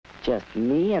Just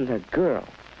me and the girl.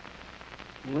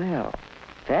 Well,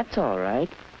 that's all right.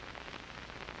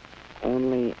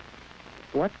 Only,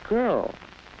 what girl?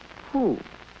 Who?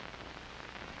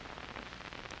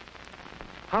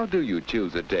 How do you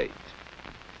choose a date?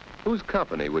 Whose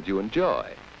company would you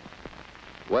enjoy?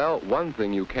 Well, one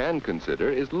thing you can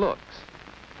consider is looks.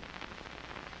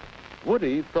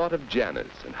 Woody thought of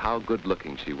Janice and how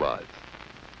good-looking she was.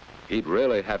 He'd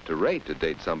really have to rate to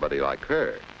date somebody like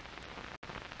her.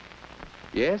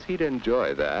 Yes, he'd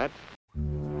enjoy that.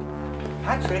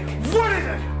 Patrick! What is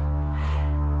it?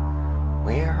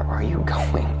 Where are you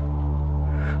going?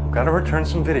 I've got to return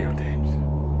some videotapes.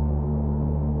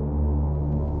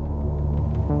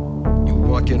 You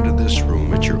walk into this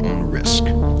room at your own risk,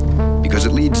 because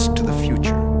it leads to the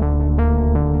future.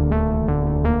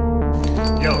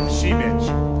 Yo, she-bitch.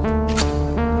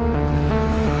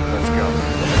 Let's go.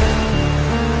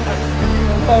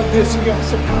 I love this. You got a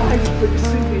surprise for the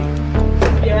city.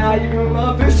 Yeah, you're gonna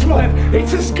love this one.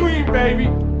 It's a Scream, baby.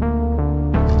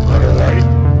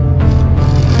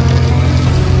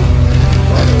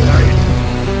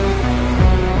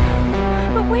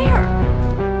 But where?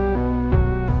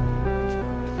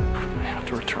 I have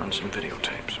to return some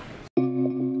videotapes.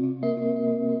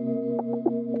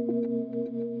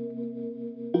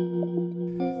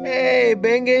 Hey,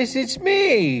 Bengus, it's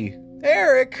me,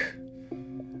 Eric.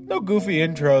 No goofy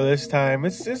intro this time.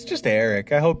 It's just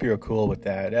Eric. I hope you're cool with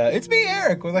that. It's me,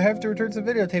 Eric, with I Have to Return Some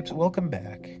Videotapes. Welcome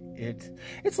back.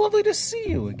 It's lovely to see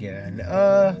you again.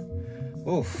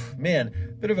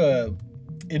 Man, bit of a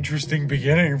interesting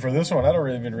beginning for this one. I don't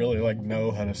even really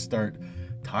know how to start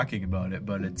talking about it,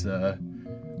 but it's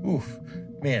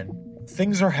man,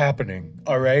 things are happening.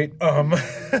 All right.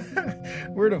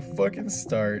 Where to fucking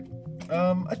start?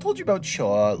 I told you about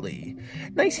Charlie.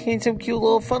 Nice, handsome,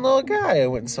 cute, fun little guy. I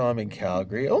went and saw him in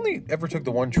Calgary. I only ever took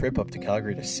the one trip up to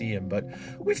Calgary to see him, but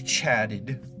we've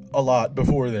chatted a lot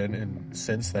before then and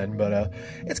since then, but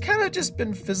it's kind of just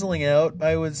been fizzling out,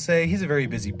 I would say. He's a very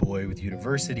busy boy with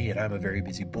university, and I'm a very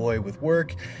busy boy with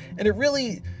work, and it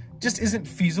really just isn't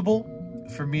feasible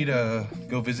for me to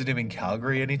go visit him in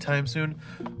Calgary anytime soon,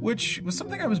 which was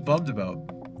something I was bummed about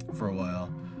for a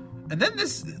while. And then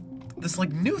this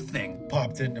new thing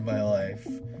popped into my life,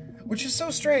 which is so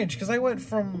strange because I went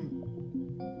from,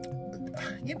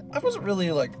 I wasn't really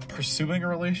pursuing a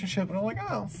relationship, and I'm like,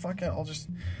 oh, fuck it, I'll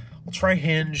try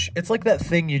Hinge. It's like that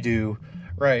thing you do,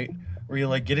 right, where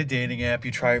you get a dating app, you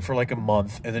try it for a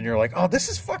month, and then you're like, oh, this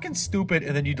is fucking stupid,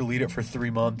 and then you delete it for 3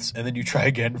 months, and then you try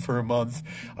again for a month.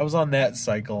 I was on that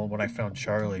cycle when I found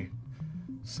Charlie.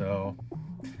 So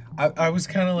I was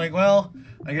kind of like, well,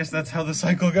 I guess that's how the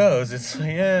cycle goes. It's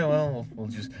we'll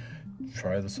just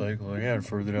try the cycle again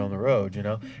further down the road, you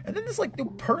know? And then this new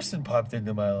person popped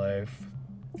into my life.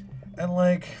 And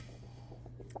I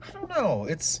don't know.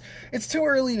 It's too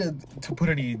early to put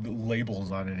any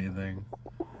labels on anything.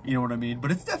 You know what I mean? But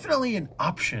it's definitely an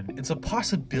option. It's a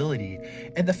possibility.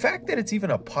 And the fact that it's even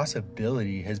a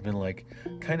possibility has been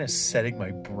kind of setting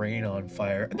my brain on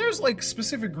fire. And there's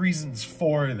specific reasons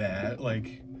for that.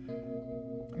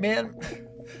 Man,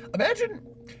 imagine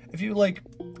if you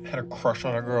had a crush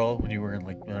on a girl when you were in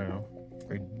I don't know,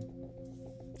 grade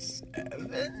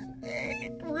 7,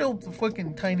 8, real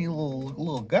fucking tiny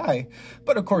little guy.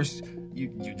 But of course, you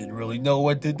didn't really know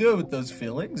what to do with those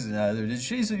feelings, neither did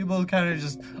she, so you both kind of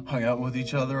just hung out with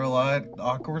each other a lot,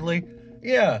 awkwardly.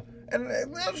 Yeah, and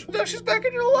now she's back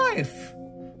in your life.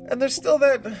 And there's still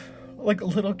that,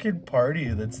 little kid party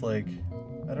that's I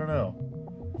don't know.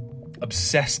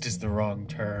 Obsessed is the wrong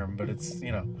term, but it's,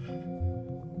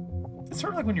 it's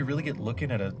sort of when you really get looking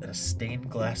at a stained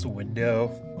glass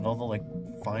window and all the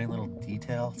fine little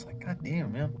detail. It's God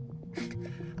damn, man.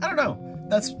 I don't know.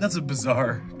 That's a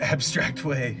bizarre, abstract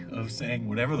way of saying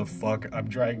whatever the fuck I'm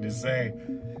trying to say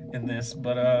in this,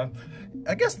 but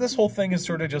I guess this whole thing is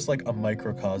sort of just a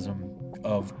microcosm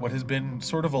of what has been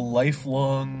sort of a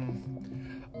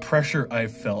lifelong pressure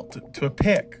I've felt to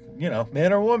pick,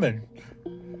 man or woman.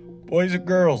 Boys or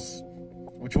girls?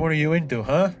 Which one are you into,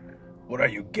 huh? What are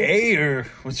you, gay, or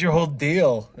what's your whole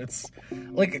deal? It's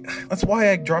that's why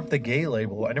I dropped the gay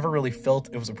label. I never really felt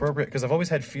it was appropriate because I've always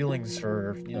had feelings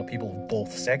for, people of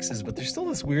both sexes, but there's still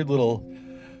this weird little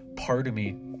part of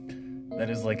me that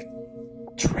is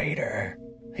traitor.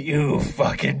 You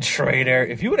fucking traitor.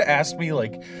 If you would have asked me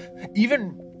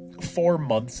even 4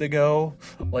 months ago,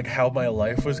 how my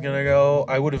life was gonna go,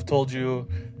 I would have told you,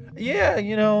 yeah,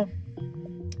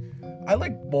 I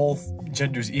like both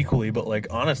genders equally, but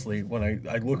honestly, when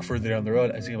I look further down the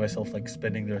road, I see myself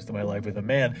spending the rest of my life with a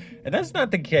man, and that's not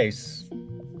the case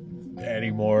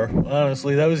anymore.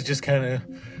 Honestly, that was just kind of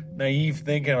naive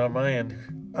thinking on my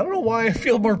end. I don't know why I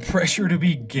feel more pressure to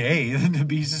be gay than to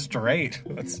be straight.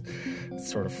 That's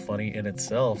sort of funny in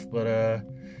itself, but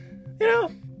you know,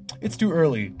 it's too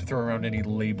early to throw around any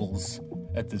labels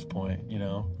at this point, you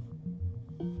know?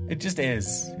 It just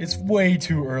is. It's way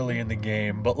too early in the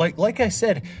game, but like I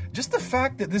said, just the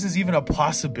fact that this is even a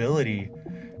possibility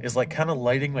is like kind of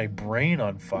lighting my brain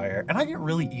on fire, and I get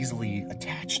really easily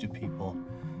attached to people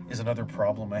is another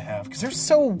problem I have, because they're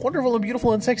so wonderful and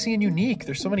beautiful and sexy and unique.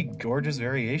 There's so many gorgeous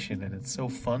variation, and it's so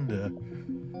fun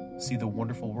to see the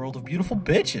wonderful world of beautiful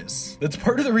bitches. That's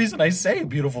part of the reason I say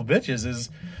beautiful bitches is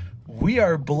we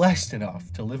are blessed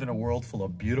enough to live in a world full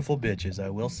of beautiful bitches. I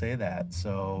will say that.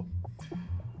 So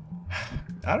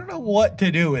I don't know what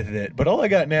to do with it, but all I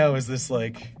got now is this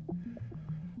like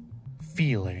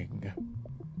feeling.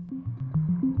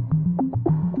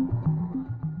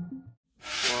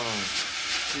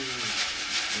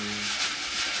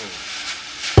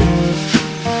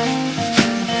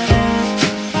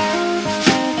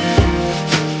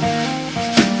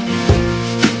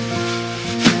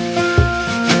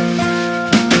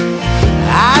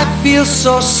 Feel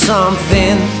so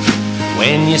something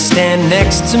when you stand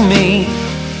next to me.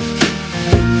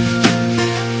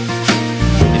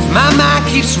 If my mind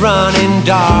keeps running,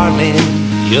 darling,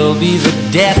 you'll be the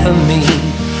death of me.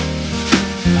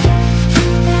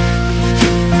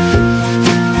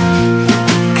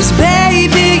 Cause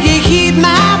baby, you heat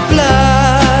my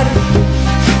blood.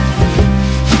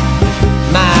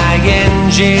 My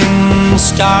engine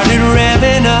started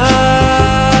revving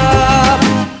up,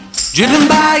 driven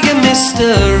by your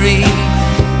mystery.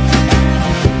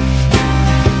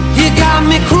 You got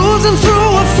me cruising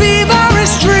through a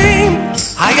feverish dream,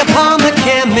 high upon the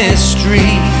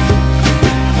chemistry.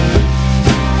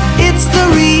 It's the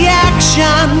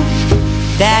reaction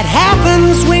that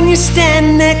happens when you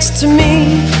stand next to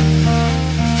me.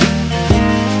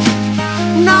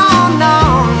 No,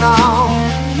 no, no,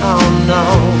 no, no.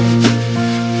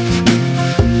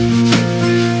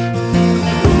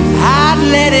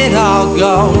 Let it all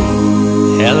go.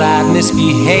 Hell, I'd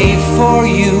misbehave for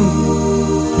you.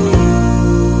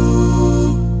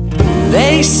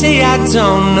 They say I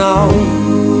don't know,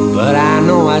 but I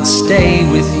know I'd stay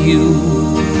with you.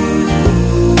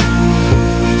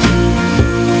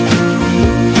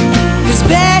 Cause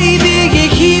baby, you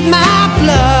heat my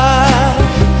blood.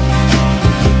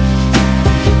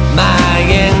 My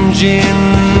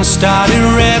engine started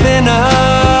revving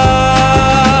up,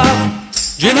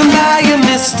 driven by your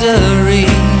mystery.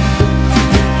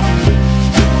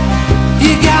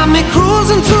 You got me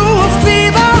cruising through a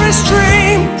feverish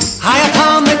dream, high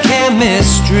upon the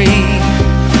chemistry.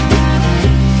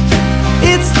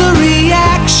 It's the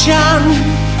reaction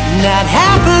that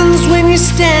happens when you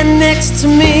stand next to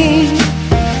me.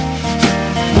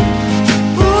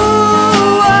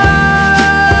 Ooh,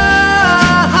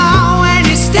 oh, when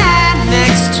you stand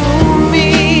next to me.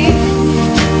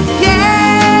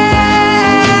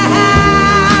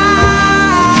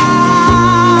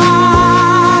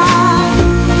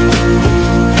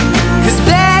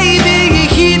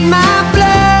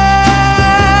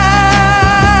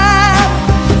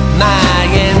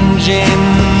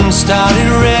 Started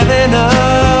revving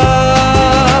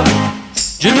up,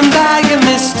 driven by your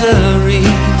mystery.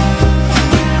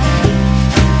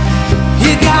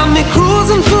 You got me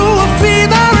cruising through a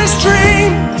feverish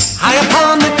dream, high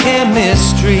upon the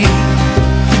chemistry.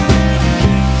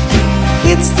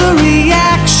 It's the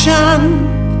reaction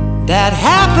that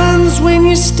happens when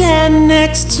you stand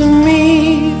next to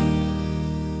me.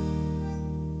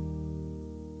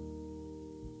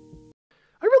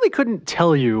 Couldn't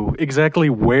tell you exactly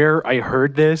where I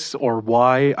heard this or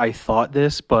why I thought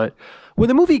this, but when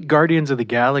the movie Guardians of the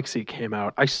Galaxy came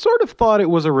out, I sort of thought it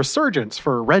was a resurgence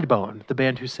for Redbone, the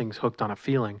band who sings Hooked on a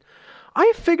Feeling.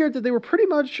 I figured that they were pretty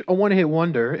much a one-hit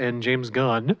wonder, and James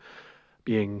Gunn,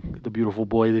 being the beautiful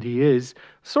boy that he is,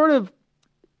 sort of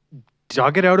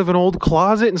dug it out of an old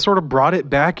closet and sort of brought it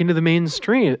back into the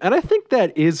mainstream. And I think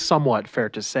that is somewhat fair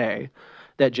to say,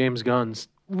 that James Gunn's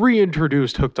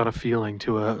reintroduced Hooked on a Feeling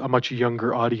to a much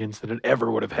younger audience than it ever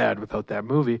would have had without that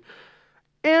movie.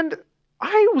 And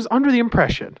I was under the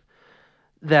impression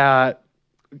that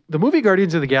the movie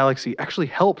Guardians of the Galaxy actually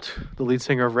helped the lead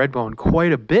singer of Redbone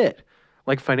quite a bit.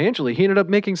 Like financially, he ended up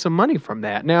making some money from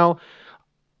that. Now,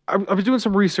 I was doing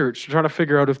some research trying to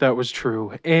figure out if that was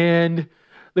true. And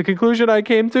the conclusion I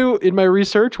came to in my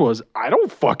research was, I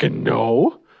don't fucking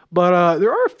know. But there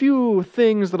are a few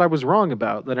things that I was wrong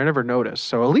about that I never noticed.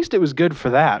 So at least it was good for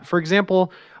that. For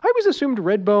example, I always assumed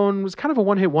Redbone was kind of a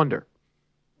one-hit wonder.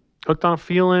 Hooked on a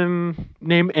Feeling,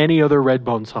 name any other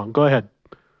Redbone song. Go ahead.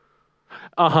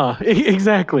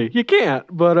 Exactly. You can't.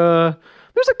 But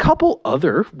There's a couple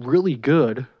other really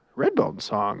good Redbone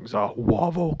songs.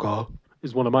 Wavoka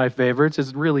is one of my favorites.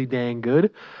 It's really dang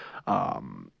good.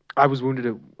 I was wounded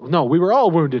at... No, we were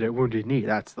all wounded at Wounded Knee.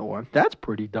 That's the one. That's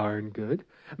pretty darn good.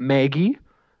 Maggie,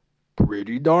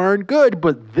 pretty darn good.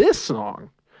 But this song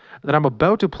that I'm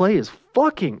about to play is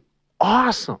fucking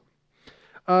awesome.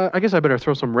 I guess I better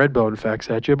throw some Redbone facts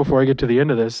at you before I get to the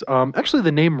end of this. Actually,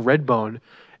 the name Redbone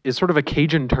is sort of a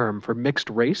Cajun term for mixed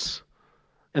race.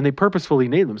 And they purposefully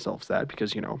named themselves that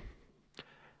because, you know,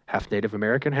 half Native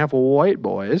American, half white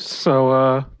boys.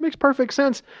 So, makes perfect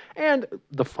sense. And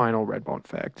the final Redbone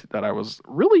fact that I was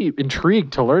really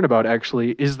intrigued to learn about,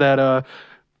 actually, is that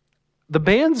the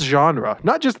band's genre,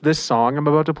 not just this song I'm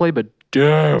about to play, but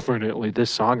definitely this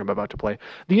song I'm about to play,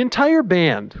 the entire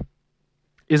band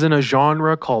is in a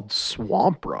genre called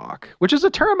swamp rock, which is a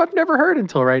term I've never heard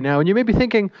until right now. And you may be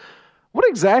thinking, what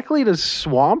exactly does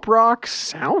swamp rock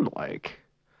sound like?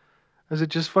 Is it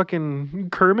just fucking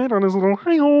Kermit on his little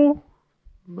hi-ho?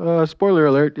 Spoiler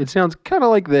alert, it sounds kind of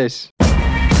like this.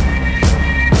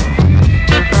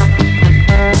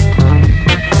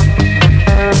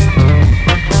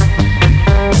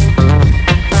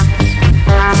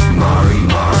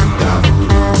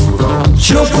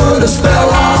 She'll put a spell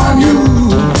on you.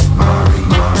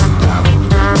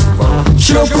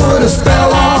 She'll put a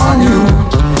spell on you.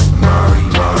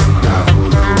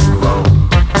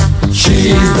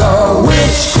 She's the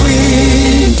witch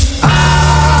queen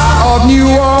of New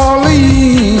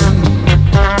Orleans.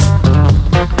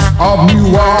 Of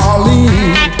New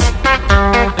Orleans.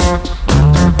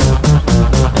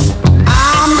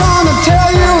 I'm gonna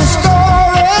tell you a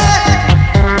story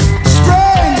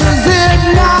strangers did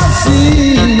not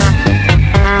see,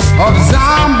 of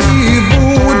zombie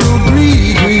voodoo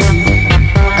green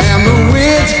and the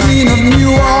witch queen of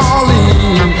New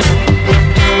Orleans.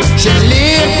 She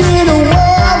lived in a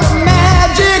world of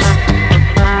magic,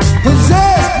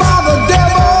 possessed by the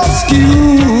devil's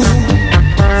skew.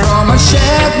 From a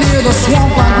shack near the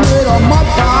swamp I made a mud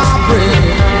pie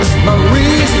bread,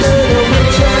 Marie stayed a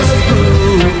witch's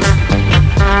brew.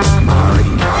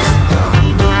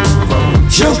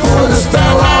 She'll put a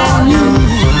spell on you.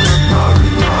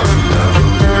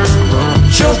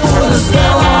 She'll put a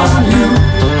spell on you.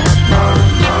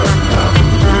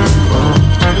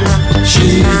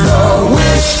 She's the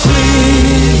witch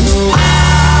queen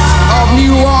of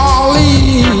New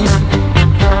Orleans.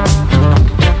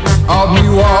 Of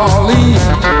New Orleans.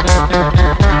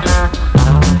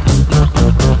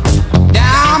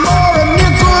 Dime or a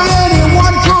nickel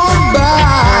anyone could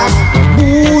buy,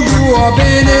 voodoo of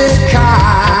any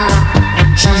kind.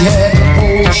 She had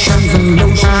potions and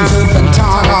lotions of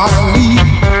entirely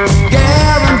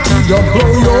guaranteed to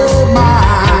blow your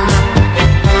mind.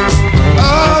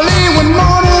 Early one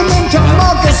morning into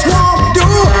Monkey Swamp Dew,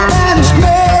 and it's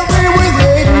Mary with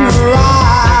hate in her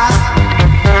eye.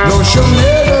 Though she'll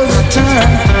never return,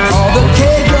 all the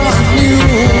Cajuns knew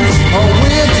a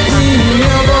witch queen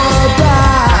never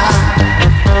died.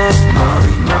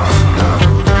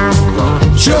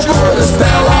 She'll put a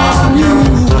spell on you.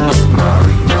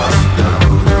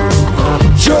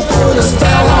 She'll put a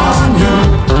spell on you.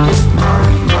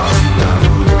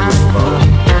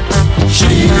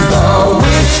 She's the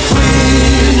witch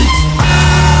queen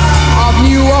of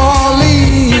New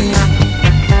Orleans.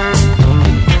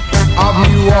 Of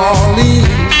New Orleans.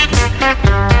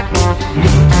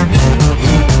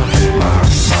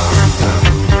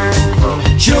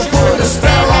 She'll put a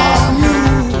spell on you.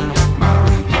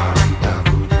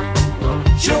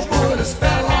 She'll put a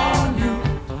spell on you.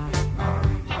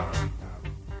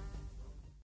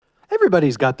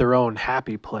 Everybody's got their own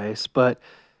happy place, but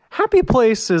happy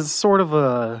place is sort of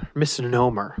a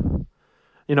misnomer.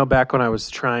 You know, back when I was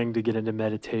trying to get into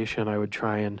meditation, I would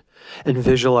try and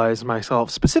visualize myself,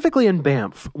 specifically in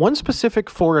Banff. One specific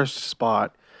forest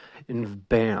spot in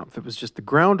Banff. It was just, the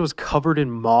ground was covered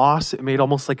in moss. It made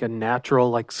almost like a natural,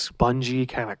 like spongy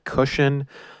kind of cushion.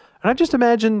 And I just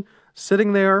imagine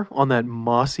sitting there on that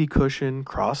mossy cushion,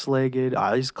 cross-legged,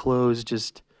 eyes closed,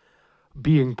 just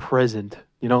being present,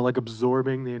 you know, like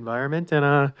absorbing the environment.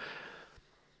 And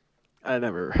I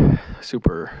never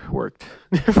super worked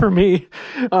for me,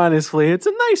 honestly. It's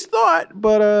a nice thought,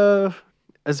 but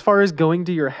as far as going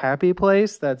to your happy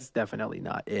place, that's definitely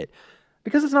not it.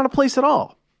 Because it's not a place at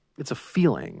all. It's a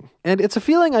feeling. And it's a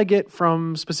feeling I get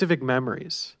from specific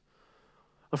memories.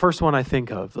 The first one I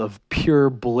think of pure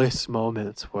bliss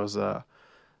moments, was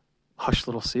Hush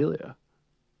Little Celia.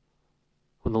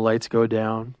 When the lights go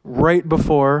down, right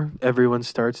before everyone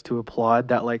starts to applaud,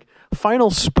 that like final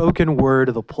spoken word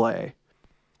of the play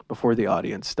before the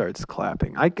audience starts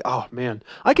clapping. Oh man,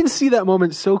 I can see that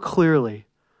moment so clearly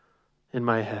in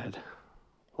my head.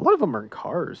 A lot of them are in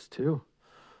cars, too.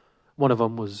 One of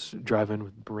them was driving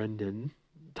with Brendan,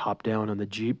 top down on the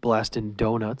Jeep, blasting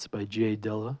Donuts by Jay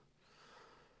Dilla.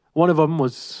 One of them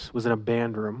was in a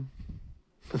band room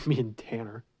with me and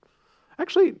Tanner.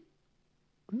 Actually,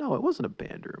 no, it wasn't a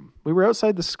band room. We were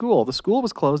outside the school. The school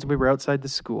was closed, and we were outside the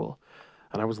school.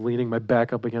 And I was leaning my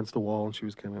back up against the wall, and she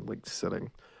was kind of like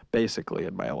sitting basically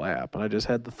in my lap. And I just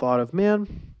had the thought of,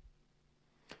 man,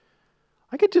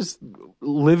 I could just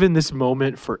live in this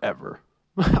moment forever.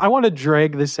 I want to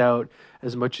drag this out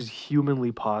as much as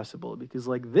humanly possible because,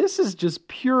 like, this is just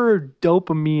pure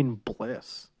dopamine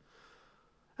bliss.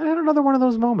 I had another one of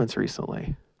those moments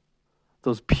recently.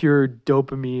 Those pure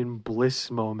dopamine bliss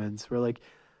moments where, like,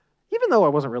 even though I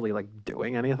wasn't really, like,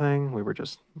 doing anything, we were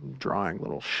just drawing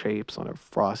little shapes on a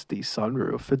frosty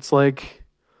sunroof. It's like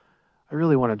I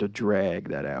really wanted to drag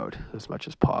that out as much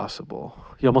as possible.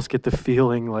 You almost get the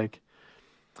feeling like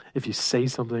if you say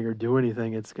something or do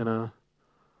anything, it's going to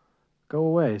go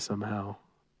away somehow.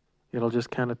 It'll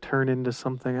just kind of turn into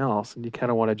something else, and you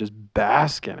kind of want to just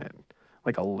bask in it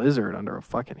like a lizard under a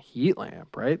fucking heat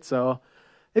lamp, right? So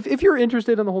if you're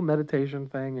interested in the whole meditation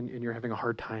thing and you're having a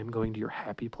hard time going to your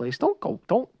happy place, don't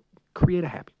create a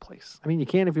happy place. I mean, you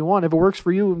can if you want. If it works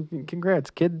for you, congrats,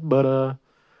 kid, but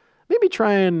maybe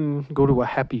try and go to a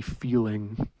happy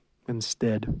feeling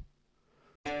instead.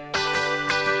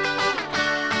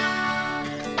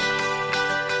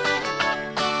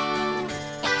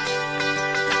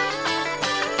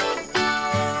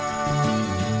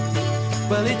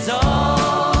 Well, it's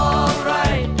all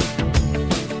right,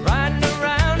 riding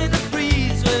around in the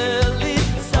breeze. Well,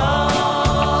 it's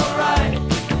all right,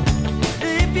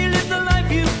 if you live the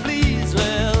life you please.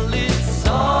 Well, it's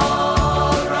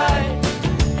all right,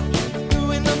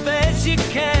 doing the best you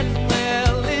can.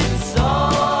 Well, it's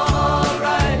all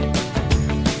right,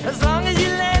 as long as you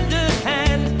lend a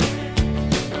hand.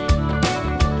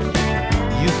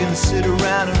 You can sit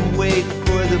around and wait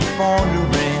for the phone to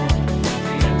ring,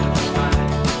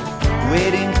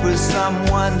 waiting for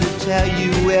someone to tell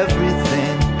you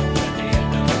everything.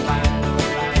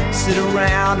 Sit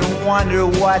around and wonder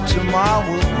what tomorrow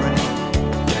will bring.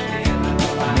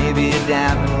 Maybe a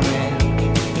diamond ring.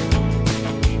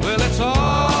 Well, it's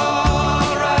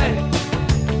all right,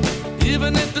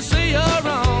 even if they say you're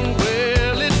wrong.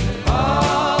 Well, it's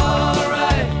all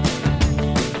right,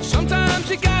 sometimes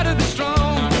you gotta be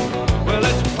strong. Well,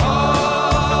 it's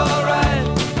all right,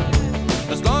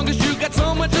 as long as you got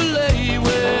someone to lay.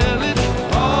 Well, it's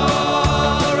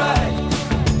all right,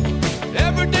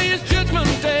 every day is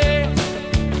Judgment Day.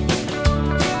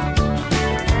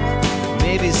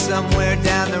 Maybe somewhere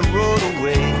down the road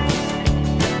away,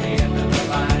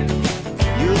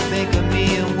 you'll think of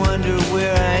me and wonder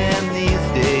where I am these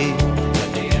days.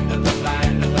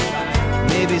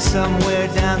 Maybe somewhere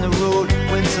down the road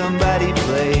when somebody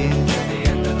plays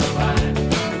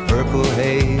Purple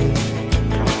Haze.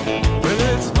 Well,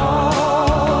 it's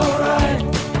all right,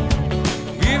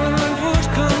 even when push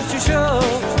comes to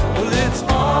shove. Well, it's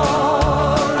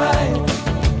all right,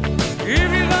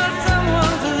 if you got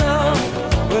someone to love.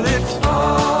 Well, it's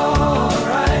all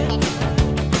right,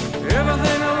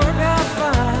 everything will work out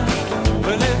fine.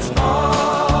 Well, it's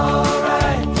all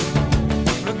right,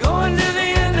 we're going to the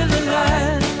end of the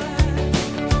line.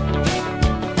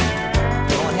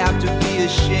 Don't have to be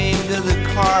ashamed of the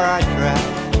car I drive.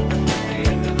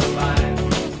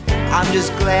 I'm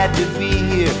just glad to be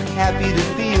here, happy to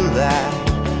feel that.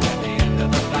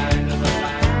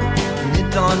 And it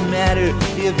don't matter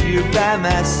if you're by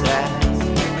my side,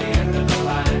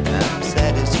 I'm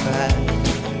satisfied.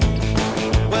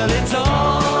 Well, it's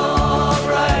all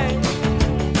right,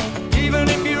 even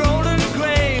if you're old and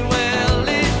gray. Well,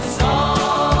 it's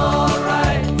all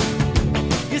right,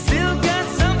 you still got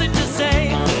something to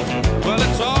say. Well,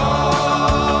 it's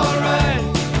all right,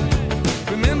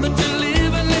 remember to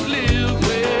live and let live.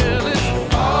 Well,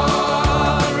 it's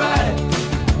all right,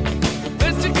 the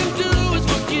best you can do is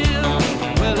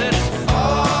forgive. Well, it's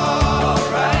all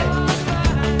right,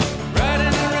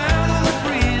 riding around in the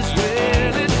breeze.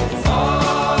 Well, it's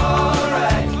all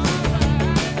right,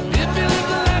 if you live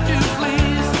the life you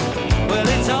please. Well,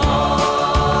 it's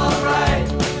all right,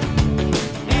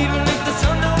 even if the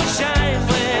sun don't shine.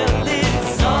 Well,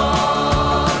 it's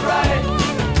all right,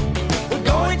 we're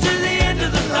going to the end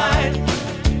of the line.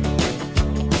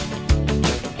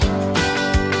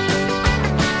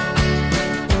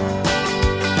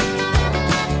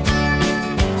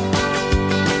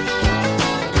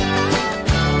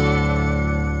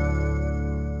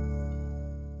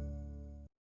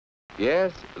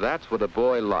 Yes, that's what a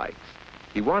boy likes.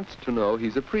 He wants to know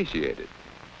he's appreciated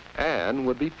and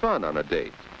would be fun on a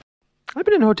date. I've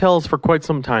been in hotels for quite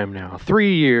some time now.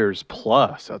 3 years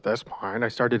plus at this point. I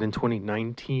started in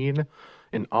 2019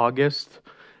 in August.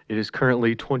 It is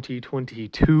currently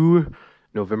 2022,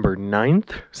 November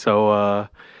 9th. So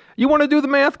you want to do the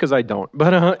math? Because I don't.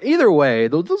 But either way,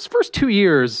 those first 2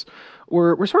 years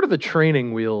were sort of the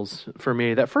training wheels for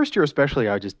me. That first year especially,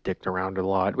 I just dicked around a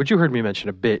lot, which you heard me mention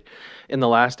a bit in the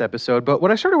last episode. But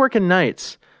when I started working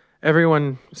nights,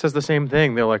 everyone says the same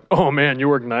thing. They're like, oh man, you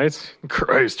work nights?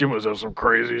 Christ, you must have some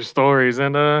crazy stories.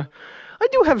 And I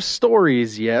do have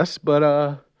stories, yes,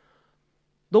 but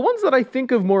the ones that I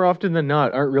think of more often than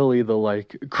not aren't really the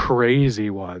like crazy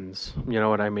ones. You know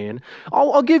what I mean?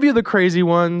 I'll give you the crazy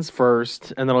ones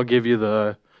first, and then I'll give you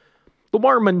the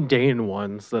more mundane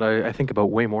ones that I think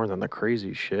about way more than the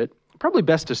crazy shit. Probably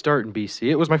best to start in BC.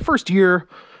 It was my first year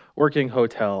working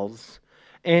hotels,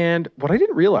 and what I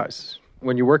didn't realize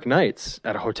when you work nights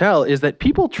at a hotel is that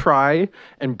people try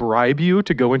and bribe you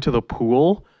to go into the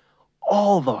pool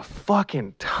all the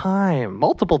fucking time,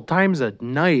 multiple times a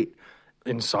night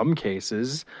in some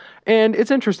cases. And it's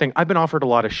interesting. I've been offered a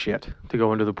lot of shit to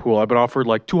go into the pool. I've been offered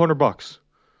like $200.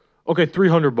 Okay,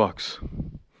 $300.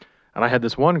 And I had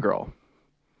this one girl.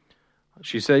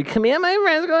 She said, come here, my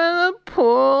friend's going to the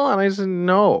pool. And I said,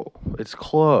 no, it's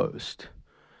closed.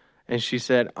 And she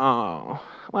said, oh,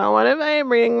 well, what if I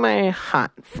bring my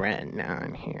hot friend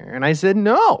down here? And I said,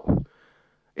 no,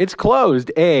 it's closed,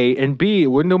 A, and B, it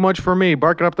wouldn't do much for me,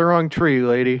 barking up the wrong tree,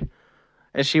 lady.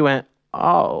 And she went,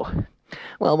 oh,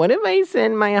 well, what if I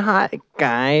send my hot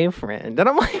guy friend? And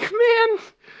I'm like, man,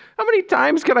 how many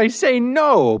times can I say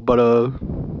no? But,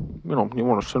 you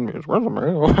want to send me his resume,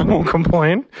 I won't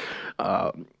complain.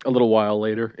 A little while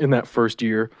later, in that first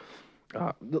year,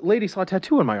 the lady saw a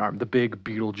tattoo on my arm, the big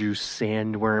Beetlejuice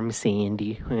sandworm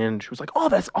Sandy, and she was like, oh,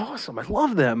 that's awesome, I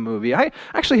love that movie. I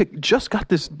actually just got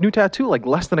this new tattoo like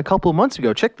less than a couple of months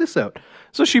ago, check this out.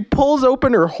 So she pulls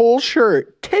open her whole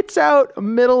shirt, tits out,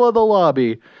 middle of the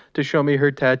lobby, to show me her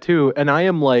tattoo, and I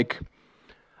am like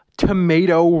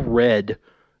tomato red,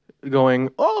 going,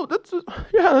 oh,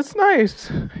 that's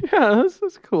nice, yeah,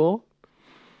 that's cool.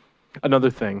 Another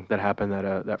thing that happened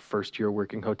that first year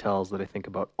working hotels that I think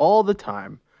about all the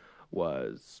time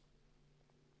was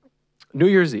New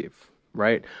Year's Eve,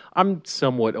 right? I'm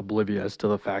somewhat oblivious to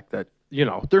the fact that,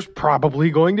 there's probably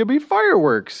going to be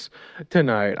fireworks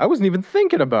tonight. I wasn't even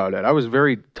thinking about it. I was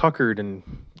very tuckered and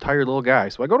tired little guy.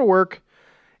 So I go to work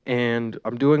and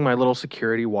I'm doing my little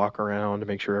security walk around to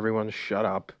make sure everyone's shut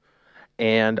up.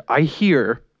 And I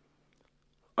hear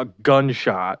a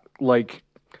gunshot, like,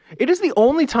 it is the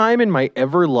only time in my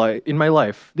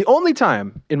life, the only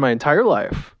time in my entire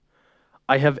life,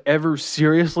 I have ever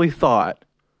seriously thought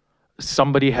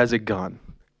somebody has a gun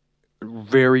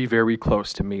very, very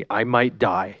close to me. I might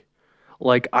die.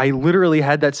 Like, I literally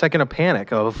had that second of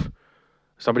panic of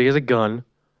somebody has a gun.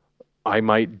 I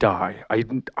might die.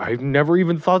 I've never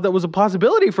even thought that was a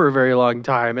possibility for a very long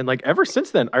time. And like ever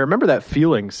since then, I remember that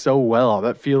feeling so well.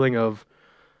 That feeling of,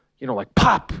 like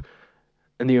pop.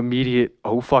 And the immediate,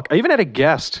 oh, fuck. I even had a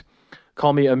guest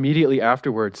call me immediately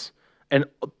afterwards. And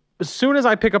as soon as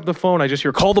I pick up the phone, I just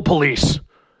hear, call the police.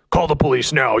 Call the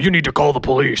police now. You need to call the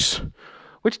police.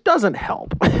 Which doesn't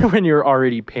help when you're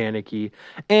already panicky.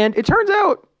 And it turns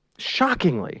out,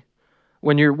 shockingly,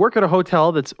 when you work at a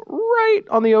hotel that's right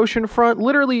on the ocean front,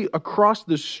 literally across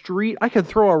the street, I could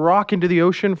throw a rock into the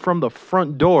ocean from the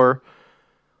front door.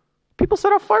 People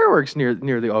set off fireworks near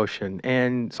the ocean,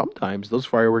 and sometimes those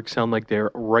fireworks sound like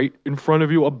they're right in front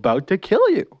of you about to kill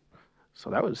you. So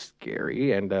that was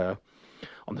scary. And on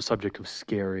the subject of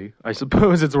scary, I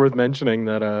suppose it's worth mentioning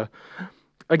that,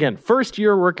 again, first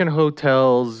year working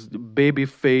hotels, baby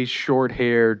face, short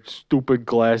hair, stupid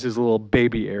glasses, little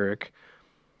baby Eric.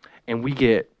 And we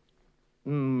get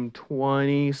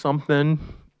 20-something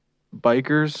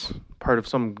bikers, part of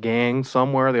some gang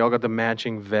somewhere. They all got the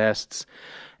matching vests.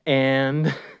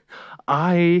 And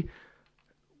I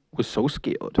was so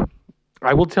scared.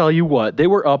 I will tell you what, they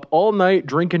were up all night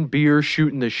drinking beer,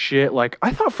 shooting the shit. Like,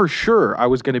 I thought for sure I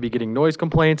was going to be getting noise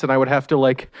complaints and I would have to,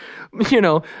 like,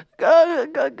 guys,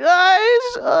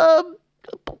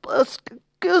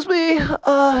 excuse me,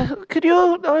 could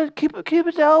you keep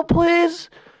it down,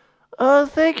 please?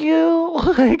 Thank you.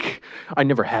 Like, I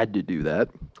never had to do that,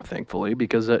 thankfully,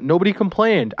 because nobody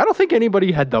complained. I don't think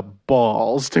anybody had the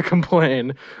balls to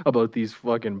complain about these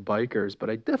fucking bikers,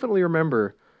 but I definitely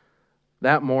remember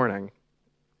that morning,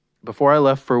 before I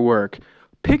left for work,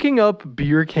 picking up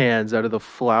beer cans out of the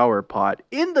flower pot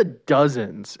in the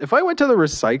dozens. If I went to the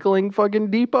recycling fucking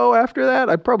depot after that,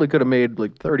 I probably could have made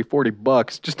like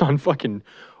 $30-40 just on fucking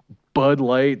Bud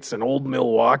Lights and Old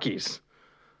Milwaukees.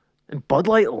 And Bud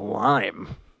Light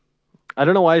Lime. I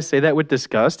don't know why I say that with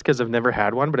disgust, because I've never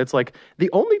had one, but it's like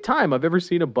the only time I've ever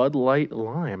seen a Bud Light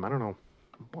Lime. I don't know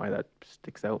why that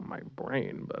sticks out in my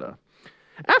brain, but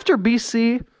after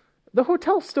BC, the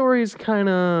hotel stories kind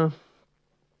of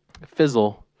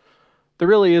fizzle. There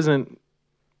really isn't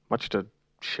much to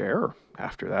share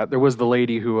after that. There was the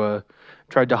lady who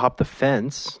tried to hop the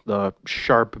fence, the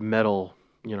sharp metal,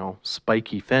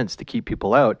 spiky fence to keep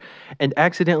people out, and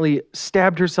accidentally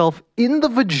stabbed herself in the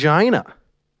vagina.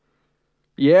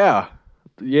 Yeah.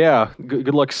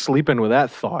 Good luck sleeping with that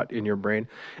thought in your brain.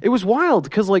 It was wild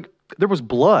because, there was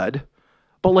blood,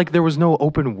 but, there was no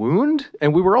open wound,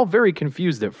 and we were all very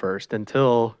confused at first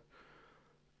until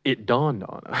it dawned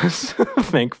on us.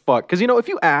 Thank fuck. Because, if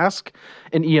you ask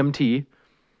an EMT,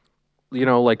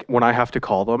 when I have to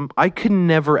call them, I can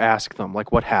never ask them,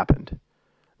 what happened.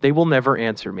 They will never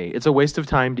answer me. It's a waste of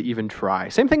time to even try.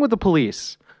 Same thing with the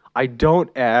police. I don't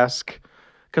ask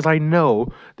because I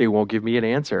know they won't give me an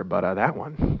answer. But that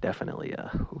one, definitely,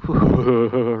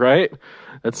 right?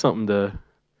 That's something to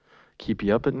keep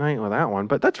you up at night with that one.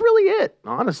 But that's really it,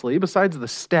 honestly, besides the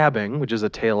stabbing, which is a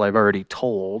tale I've already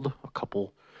told a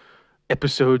couple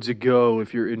episodes ago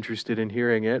if you're interested in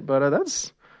hearing it. But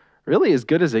that's really as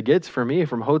good as it gets for me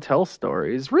from hotel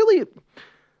stories. Really,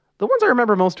 the ones I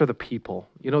remember most are the people.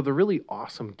 The really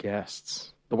awesome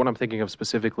guests. The one I'm thinking of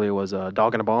specifically was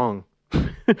Dog and a Bong.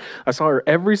 I saw her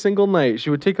every single night. She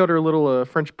would take out her little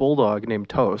French bulldog named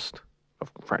Toast.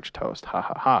 French Toast, ha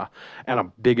ha ha. And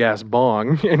a big-ass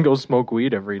bong and go smoke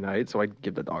weed every night. So I'd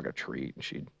give the dog a treat and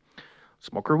she'd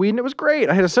smoke her weed, and it was great.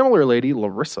 I had a similar lady,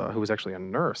 Larissa, who was actually a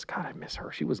nurse. God, I miss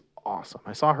her. She was awesome.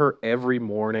 I saw her every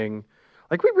morning.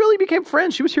 We really became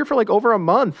friends. She was here for over a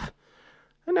month.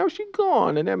 And now she's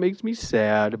gone, and that makes me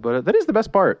sad. But that is the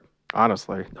best part,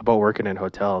 honestly, about working in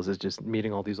hotels, is just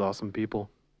meeting all these awesome people.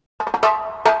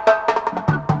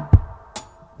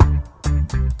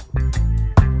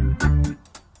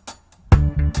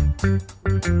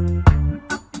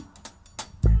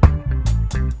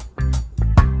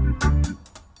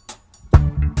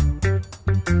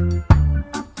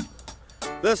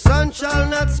 The sun shall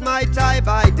not smite I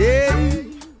by day,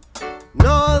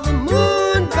 nor the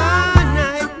moon by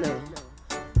night, no.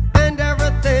 And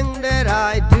everything that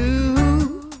I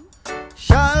do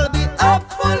shall be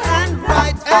upful and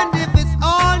right. And if it's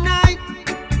all night,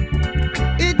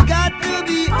 it got to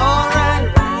be all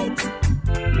right.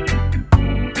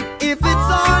 If it's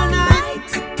all night,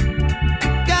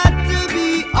 got to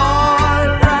be all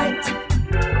right.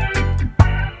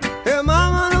 Hey,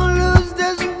 mama, don't lose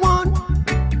this one.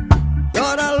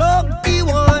 You're the lucky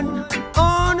one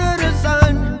under the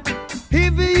sun.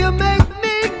 If you make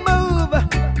me move,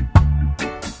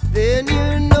 then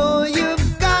you know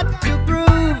you've got to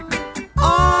prove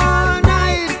all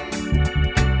night.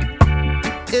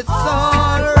 It's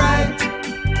all right.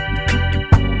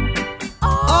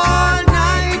 All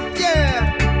night,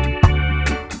 yeah.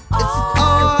 It's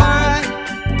all right.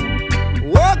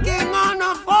 Walking on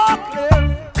a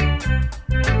forklift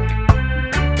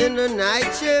in the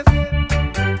night shift.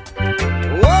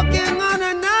 Walking on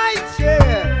a night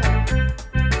shift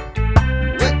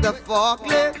with the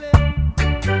forklift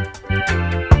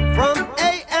from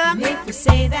AM. If you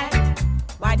say that,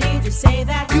 why did you say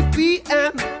that? To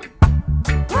PM.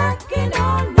 Working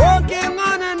on Working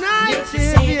on a night If you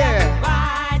shift, say yeah. that,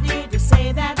 why did you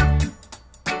say that?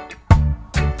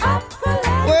 Up for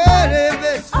that. Well, if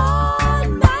it's all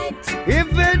night. If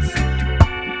it's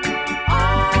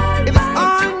all if it's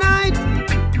all night,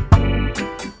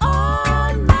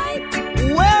 all night.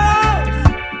 where else?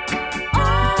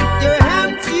 You're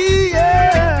empty,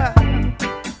 yeah.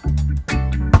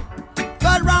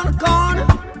 Cut round the corner,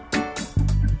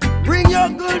 bring your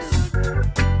goods.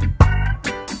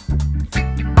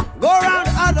 Go around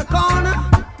the other corner,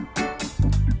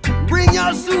 bring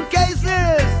your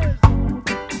suitcases.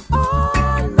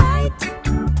 All night.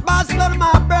 Boss, on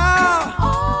my brow.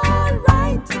 All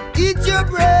right. Eat your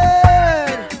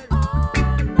bread. All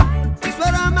night.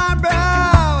 Sweat on my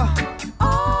brow.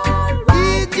 All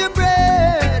right. Eat your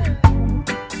bread.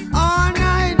 All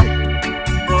night.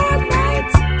 All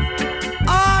right.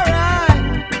 All right.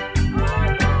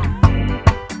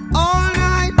 All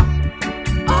night.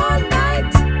 All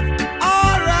night.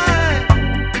 All right.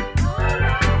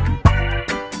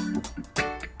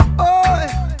 Oh,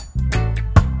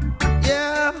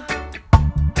 yeah.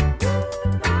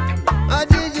 What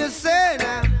did you say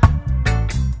now?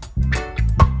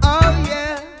 Oh,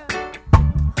 yeah.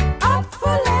 Up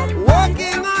for that.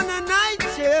 Working on a night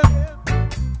shift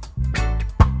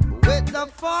with the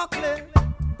forklift.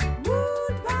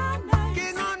 Mood by night.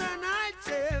 Working on a night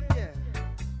shift, yeah.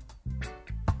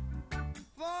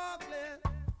 Forklift.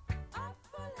 Up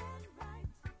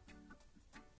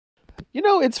You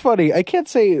know, it's funny. I can't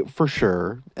say for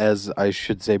sure, as I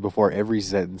should say before every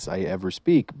sentence I ever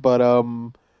speak, but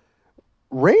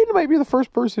Rain might be the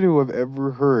first person who I've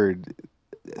ever heard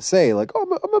say, like,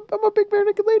 "Oh, I'm a big Bare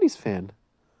Naked Ladies fan."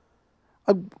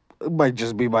 It might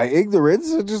just be my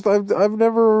ignorance. I've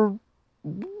never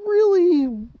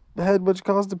really had much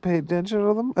cause to pay attention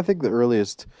to them. I think the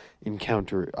earliest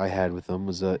encounter I had with them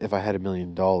was "If I Had $1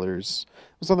 Million." It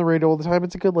was on the radio all the time.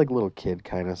 It's a good, like, little kid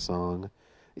kind of song.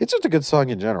 It's just a good song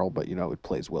in general, but, you know, it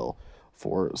plays well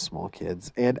for small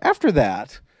kids. And after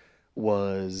that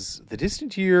was the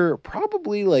distant year,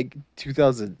 probably like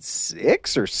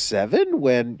 2006 or 7,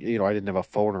 when, you know, I didn't have a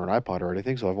phone or an iPod or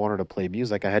anything, so if I wanted to play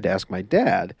music, I had to ask my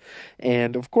dad.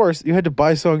 And, of course, you had to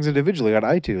buy songs individually on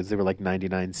iTunes. They were like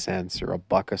 99 cents or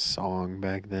 $1 a song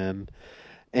back then.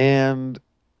 And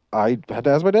I had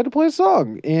to ask my dad to play a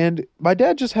song. And my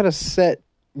dad just had a set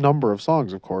number of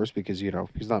songs, of course, because, you know,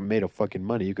 he's not made of fucking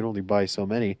money. You can only buy so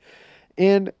many.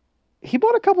 And he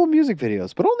bought a couple of music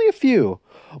videos, but only a few.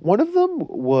 One of them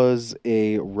was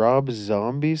a Rob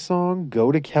Zombie song,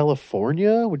 "Go to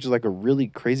California," which is like a really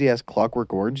crazy-ass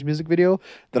Clockwork Orange music video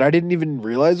that I didn't even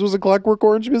realize was a Clockwork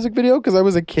Orange music video because I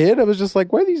was a kid. I was just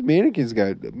like, why are these mannequins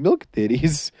got milk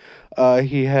titties?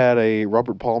 He had a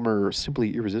Robert Palmer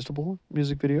 "Simply Irresistible"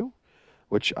 music video,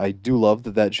 which I do love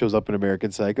that shows up in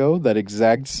American Psycho. That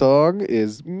exact song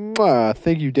is, mwah,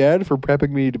 thank you, Dad, for prepping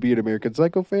me to be an American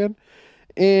Psycho fan.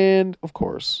 And, of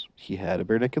course, he had a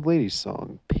Bare Naked Ladies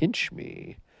song, "Pinch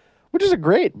Me," which is a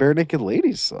great Bare Naked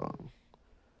Ladies song.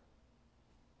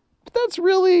 But that's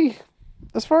really,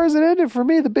 as far as it ended for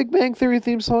me. The Big Bang Theory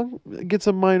theme song gets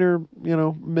a minor, you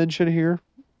know, mention here.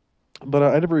 But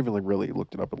I never even, like, really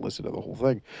looked it up and listened to the whole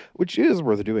thing, which is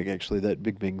worth doing, actually. That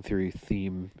Big Bang Theory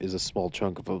theme is a small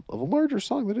chunk of a larger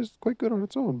song that is quite good on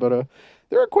its own. But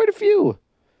there are quite a few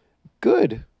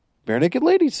good Bare Naked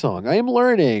Ladies song. I am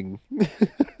learning.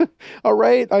 All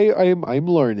right, I'm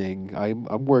learning.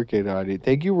 I'm working on it.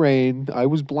 Thank you, Rain. I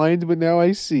was blind, but now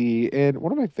I see. And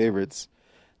one of my favorites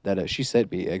that she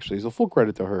sent me, actually, so full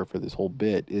credit to her for this whole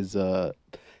bit, is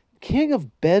 "King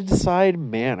of Bedside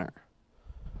Manor."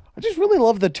 I just really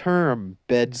love the term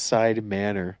 "bedside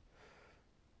manner."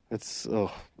 It's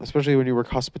especially when you work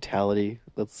hospitality.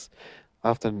 That's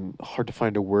often hard to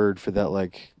find a word for that,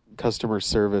 like, customer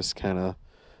service kind of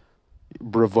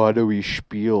bravado-y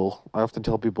spiel. I often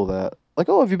tell people that, like,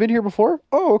 "Oh, have you been here before?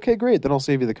 Oh, okay, great. Then I'll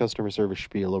save you the customer service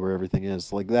spiel over everything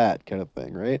is," like that kind of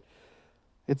thing, right?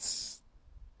 It's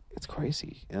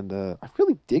crazy, and I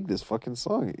really dig this fucking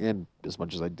song, and as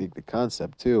much as I dig the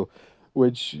concept too,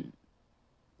 which,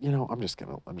 you know, I'm just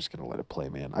gonna let it play,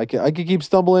 man. I could keep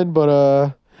stumbling, but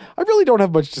I really don't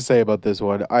have much to say about this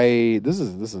one. This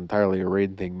is entirely a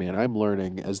Rain thing, man. I'm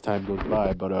learning as time goes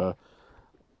by, but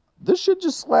this shit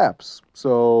just slaps.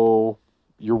 So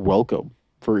you're welcome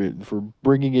for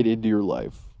bringing it into your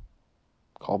life.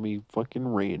 Call me fucking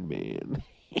Rain Man.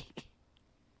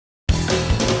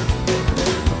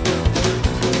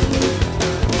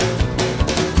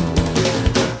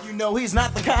 You know he's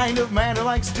not the kind of man who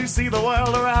likes to see the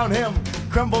world around him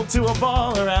crumble to a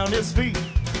ball around his feet.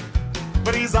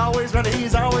 But he's always ready,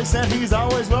 he's always set, he's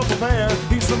always well prepared.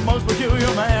 He's the most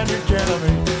peculiar man you can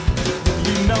meet.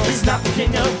 You know he's not the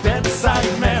king of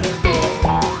bedside manner.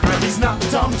 He's not the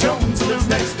Tom Jones who lives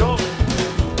next door.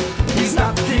 He's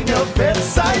not the king of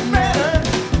bedside manner.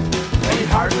 And he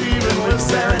hardly even lives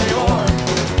there anymore.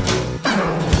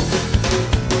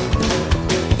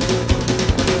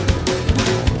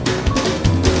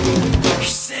 He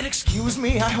said, "Excuse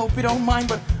me, I hope you don't mind,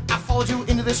 but I followed you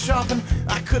into this shop and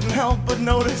I couldn't help but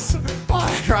notice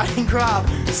black riding crop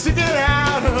sticking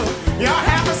out of your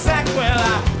half a sack.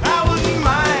 Well, I wouldn't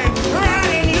mind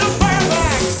riding you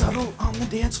bareback." Subtle on the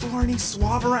dance floor and he's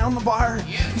suave around the bar.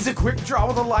 He's a quick draw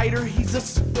with a lighter. He's a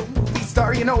movie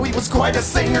star. You know, he was quite a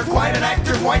singer, quite an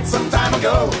actor, quite some time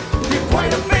ago. He's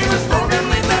quite a famous program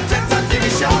lead that 10-time TV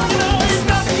show. You know, he's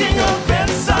not the king of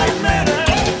bedside manner.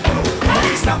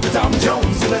 He's not the Tom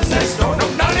Jones who lives next door. No,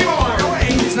 not anymore.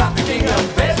 He's not the king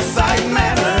of bedside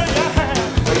manner.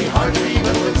 But he hardly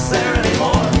even lives there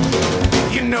anymore.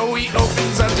 You know he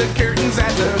opens up the curtains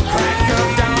at the crack of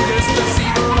dawn just to see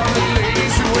the lovely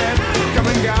ladies who had come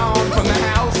and gone from the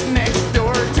house next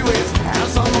door to his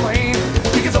house on the lane.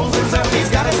 He consoles himself,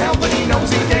 he's got his help, and he knows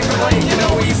he can't complain. You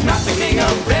know he's not the king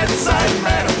of bedside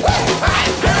manner.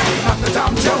 He's not the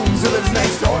Tom Jones who lives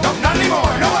next door. No,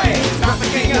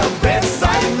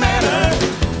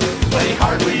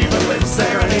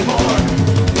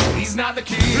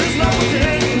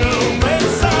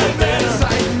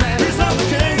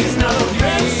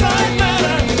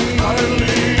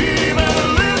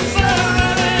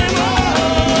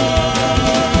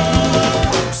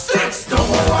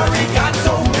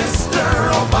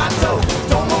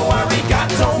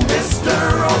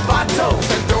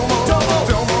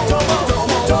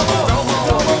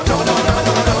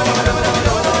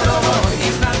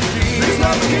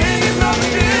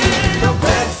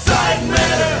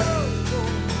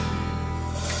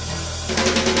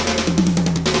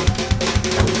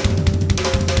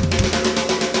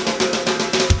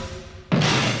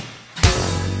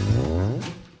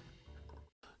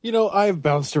 You know, I've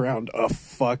bounced around a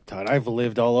fuck ton. I've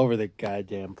lived all over the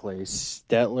goddamn place.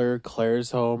 Stettler,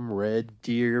 Claresholm, Red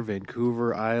Deer,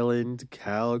 Vancouver Island,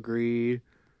 Calgary.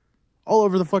 All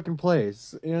over the fucking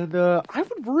place. And I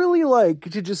would really like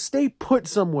to just stay put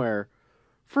somewhere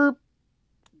for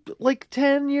like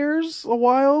 10 years, a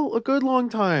while, a good long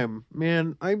time.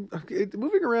 Man,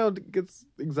 moving around gets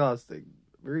exhausting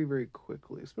very, very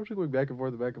quickly. Especially going back and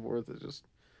forth is just,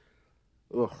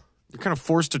 ugh. You're kind of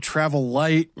forced to travel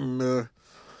light, and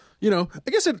you know, I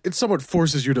guess it somewhat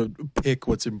forces you to pick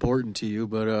what's important to you.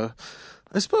 But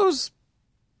I suppose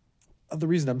the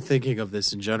reason I'm thinking of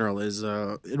this in general is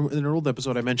in an old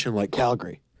episode I mentioned like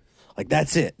Calgary, like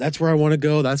that's it. That's where I want to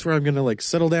go. That's where I'm gonna like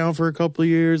settle down for a couple of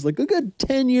years, like a good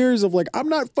 10 years of like I'm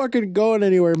not fucking going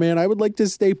anywhere, man. I would like to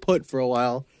stay put for a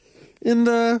while, and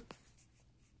I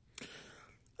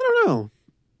don't know.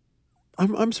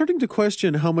 I'm starting to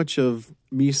question how much of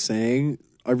me saying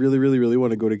I really, really, really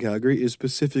want to go to Calgary is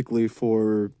specifically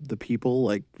for the people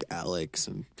like Alex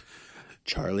and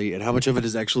Charlie, and how much of it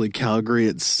is actually Calgary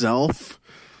itself.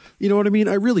 You know what I mean?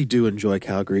 I really do enjoy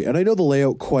Calgary, and I know the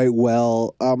layout quite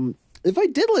well. If I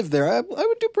did live there, I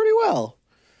would do pretty well,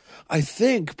 I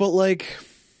think. But like,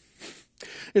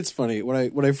 it's funny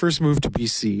when I first moved to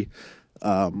BC.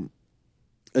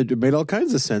 It made all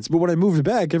kinds of sense. But when I moved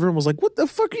back, everyone was like, what the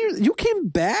fuck are you? You came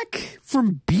back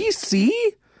from BC?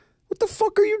 What the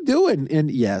fuck are you doing? And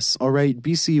yes, all right,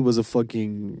 BC was a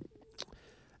fucking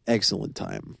excellent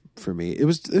time for me. It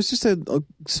was just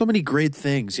so many great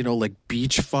things, you know, like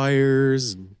beach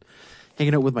fires and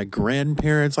hanging out with my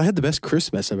grandparents. I had the best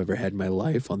Christmas I've ever had in my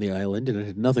life on the island, and it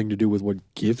had nothing to do with what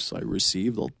gifts I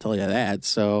received, I'll tell you that.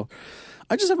 So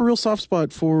I just have a real soft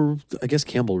spot for, I guess,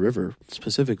 Campbell River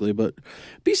specifically, but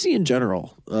BC in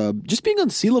general. Just being on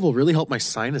sea level really helped my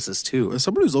sinuses too. As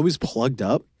someone who's always plugged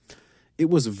up, it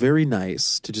was very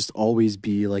nice to just always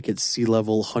be like at sea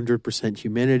level, 100%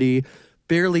 humidity,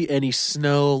 barely any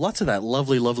snow, lots of that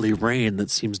lovely, lovely rain that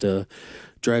seems to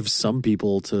drive some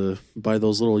people to buy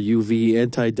those little UV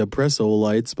antidepressant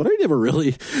lights, but I never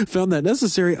really found that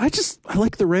necessary. I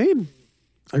like the rain.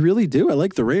 I really do. I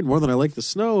like the rain more than I like the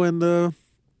snow, and the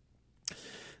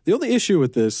only issue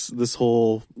with this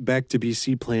whole back to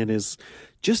BC plan is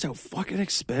just how fucking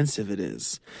expensive it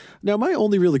is. Now, my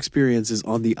only real experience is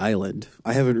on the island.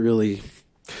 I haven't really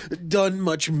done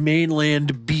much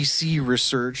mainland BC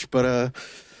research, but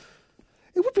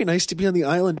it would be nice to be on the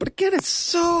island. But again, it's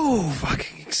so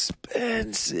fucking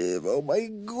expensive. Oh my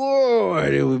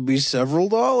god, it would be several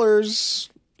dollars.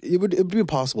 It'd be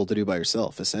impossible to do by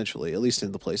yourself, essentially, at least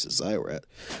in the places I were at,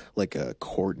 like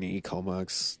Courtney,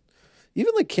 Comox.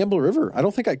 Even like Campbell River, I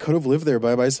don't think I could have lived there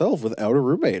by myself without a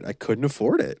roommate. I couldn't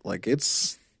afford it. Like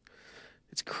it's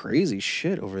crazy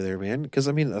shit over there, man. Because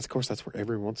I mean, of course, that's where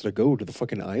everyone wants to go, to the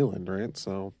fucking island, right?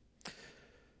 So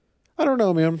I don't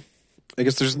know, man. I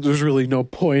guess there's really no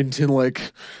point in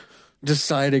like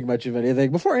deciding much of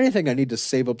anything. Before anything, I need to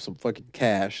save up some fucking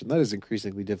cash, and that is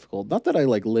increasingly difficult. Not that I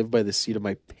like live by the seat of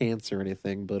my pants or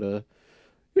anything, but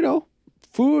you know,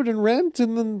 food and rent,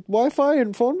 and then Wi-Fi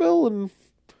and phone bill, and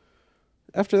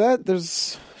after that,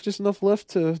 there's just enough left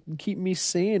to keep me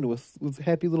sane with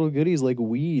happy little goodies like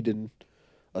weed and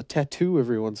a tattoo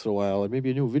every once in a while, and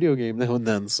maybe a new video game now and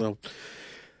then. So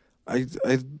I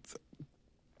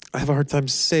have a hard time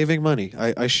saving money,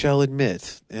 I shall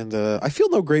admit. And I feel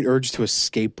no great urge to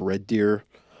escape Red Deer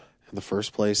in the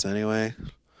first place anyway.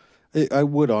 I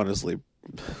would honestly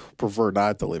prefer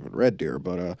not to live in Red Deer,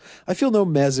 but I feel no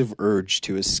massive urge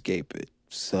to escape it.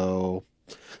 So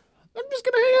I'm just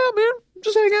going to hang out, man.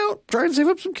 Just hang out, try and save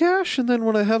up some cash, and then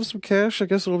when I have some cash, I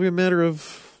guess it'll be a matter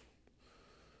of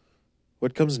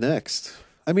what comes next.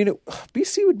 I mean,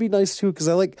 BC would be nice too, because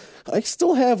I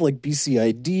still have like BC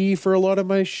ID for a lot of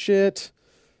my shit.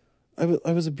 I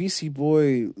was a BC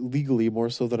boy legally more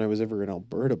so than I was ever an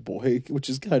Alberta boy, which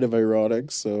is kind of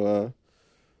ironic. So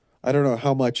I don't know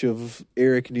how much of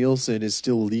Eric Nielsen is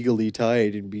still legally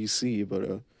tied in BC,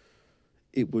 but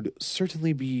it would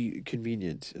certainly be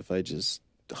convenient if I just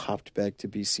hopped back to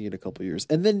BC in a couple years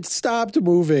and then stopped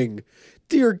moving.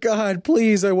 Dear God,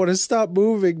 please, I want to stop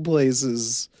moving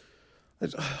places.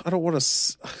 I don't want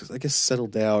to, I guess settle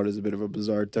down is a bit of a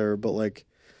bizarre term, but like,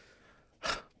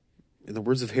 in the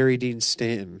words of Harry Dean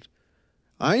Stanton,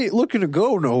 I ain't looking to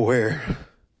go nowhere.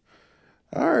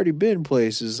 I already been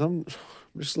places. I'm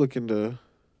just looking to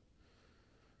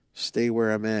stay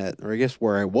where I'm at, or I guess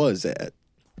where I was at.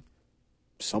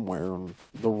 Somewhere on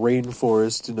the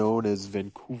rainforest known as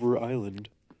Vancouver Island.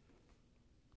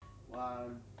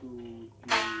 1, 2,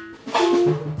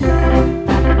 3.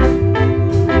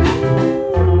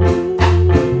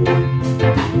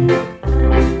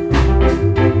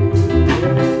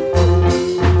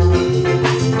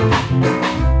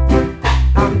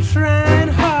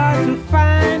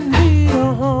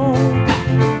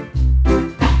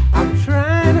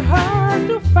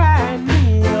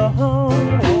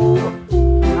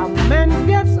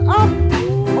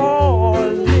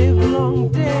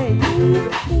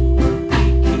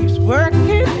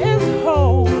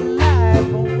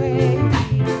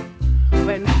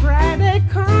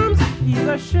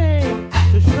 ashamed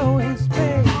to show his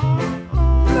face.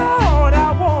 Lord,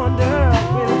 I wonder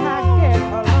will I get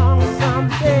along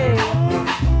someday?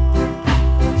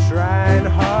 Trying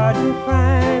hard to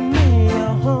find me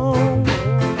a home.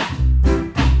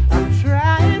 I'm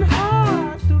trying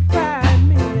hard to find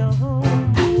me a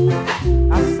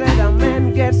home. I said a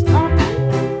man gets up,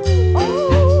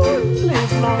 oh,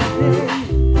 live long day.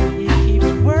 He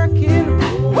keeps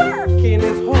working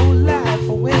his whole life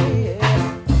away.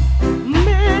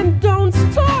 Man, don't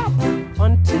stop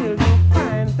until you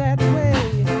find that way.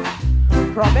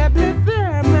 Probably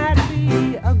there might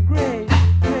be a great,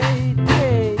 great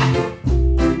day.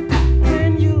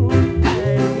 When you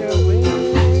find your way,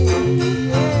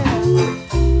 yeah.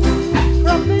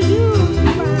 Probably you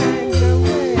find your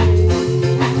way,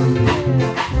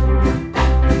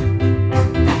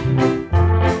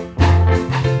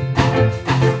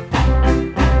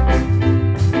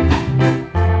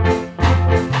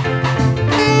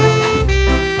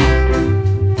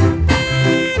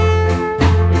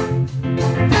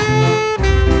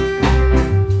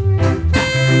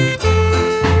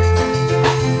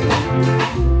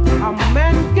 a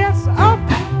man gets up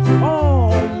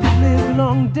all live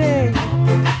long day.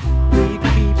 He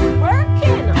keeps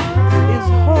working his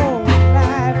whole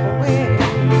life away.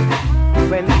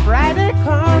 When Friday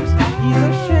comes, he's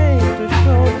ashamed to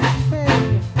show his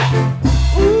face.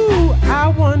 Ooh, I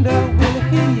wonder will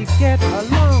he get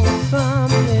along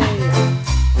someday?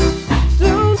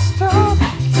 Don't stop,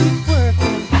 keep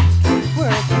working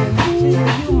till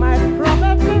you might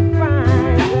probably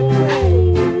find that way.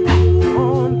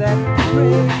 On that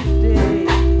great day,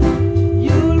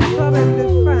 you'll probably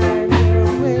find your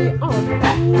way on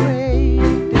that great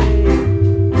day.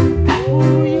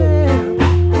 Ooh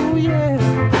yeah,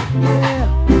 yeah.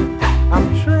 I'm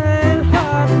trying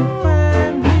hard to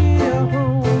find me a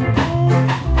home.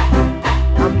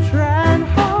 I'm trying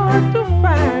hard to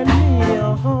find me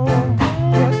a home.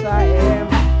 Yes, I am.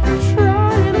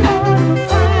 Trying hard to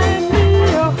find me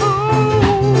a home.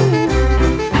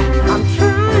 I'm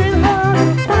trying hard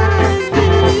to find me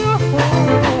a home.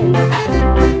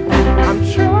 I'm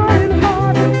trying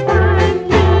hard to find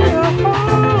me a home.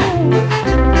 I'm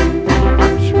trying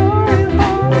hard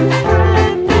to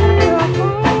find me a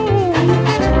home.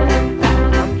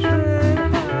 I'm trying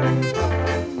hard to find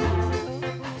me a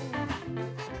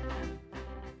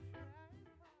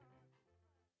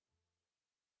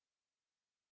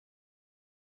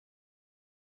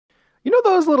You know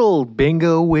those little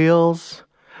bingo wheels?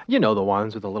 You know the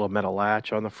ones with a little metal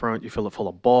latch on the front. You fill it full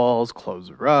of balls, close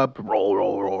her up, roll,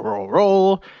 roll, roll, roll,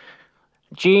 roll.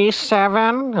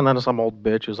 G7. And then some old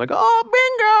bitch is like, oh,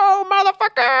 bingo,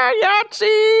 motherfucker,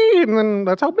 Yahtzee. And then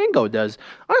that's how bingo does.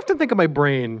 I have to think of my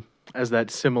brain as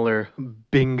that similar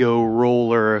bingo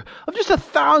roller of just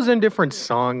 1,000 different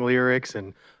song lyrics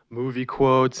and movie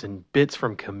quotes and bits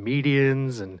from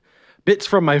comedians and bits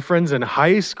from my friends in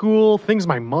high school, things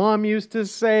my mom used to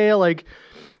say. Like,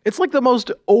 it's like the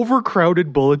most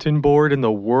overcrowded bulletin board in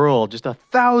the world. Just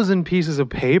 1,000 pieces of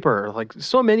paper. Like,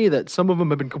 so many that some of them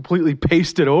have been completely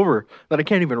pasted over that I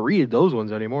can't even read those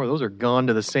ones anymore. Those are gone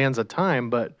to the sands of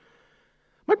time. But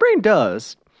my brain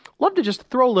does love to just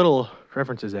throw little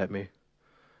references at me.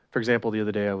 For example, the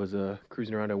other day I was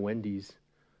cruising around at Wendy's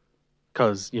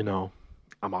because, you know,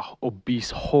 I'm a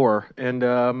obese whore.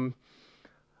 And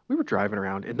we were driving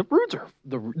around, and the roads are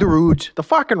the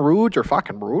fucking roads are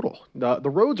fucking brutal. The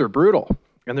roads are brutal,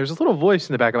 and there's this little voice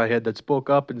in the back of my head that spoke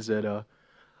up and said,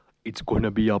 "It's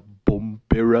gonna be a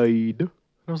bumpy ride." And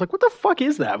I was like, "What the fuck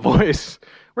is that voice?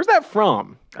 Where's that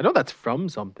from?" I know that's from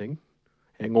something.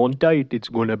 Hang on tight, it's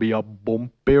gonna be a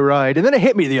bumpy ride. And then it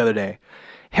hit me the other day.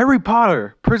 Harry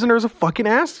Potter, Prisoners of fucking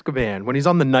Azkaban, when he's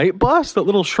on the night bus, that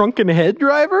little shrunken head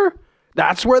driver.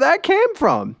 That's where that came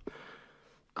from.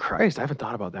 Christ, I haven't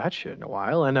thought about that shit in a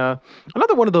while. And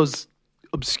another one of those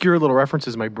obscure little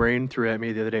references my brain threw at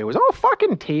me the other day was, oh,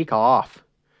 fucking take off.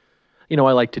 You know,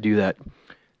 I like to do that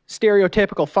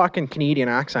stereotypical fucking Canadian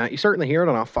accent. You certainly hear it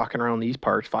on fucking around these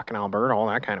parts, fucking Alberta, all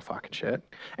that kind of fucking shit.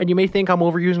 And you may think I'm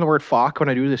overusing the word fuck when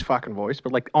I do this fucking voice,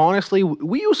 but like, honestly,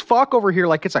 we use fuck over here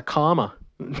like it's a comma.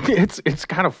 It's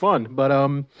kind of fun, but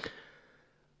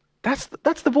that's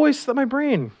the voice that my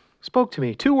brain spoke to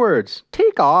me. 2 words,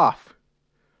 take off.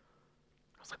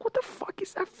 Like, what the fuck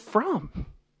is that from?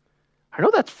 I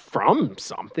know that's from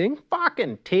something.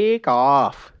 Fucking take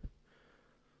off.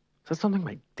 Is that something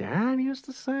my dad used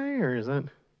to say? Or is that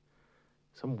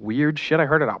some weird shit I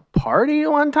heard at a party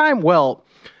one time? Well,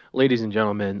 ladies and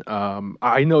gentlemen,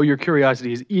 I know your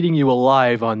curiosity is eating you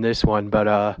alive on this one,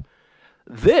 but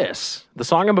the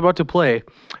song I'm about to play,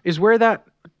 is where that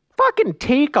fucking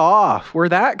take off, where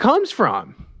that comes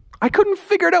from. I couldn't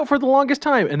figure it out for the longest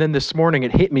time. And then this morning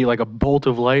it hit me like a bolt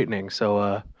of lightning.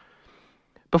 So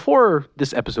before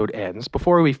this episode ends,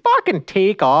 before we fucking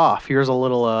take off, here's a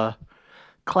little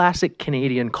classic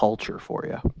Canadian culture for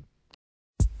you.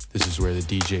 This is where the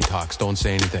DJ talks. Don't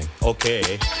say anything.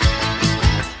 Okay.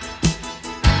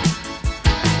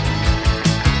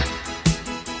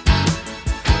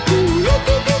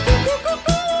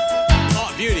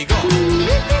 Oh, beauty, go.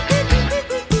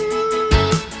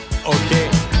 Okay.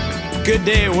 Good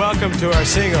day, welcome to our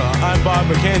single. I'm Bob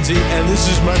McKenzie, and this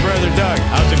is my brother Doug.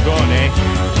 How's it going, eh?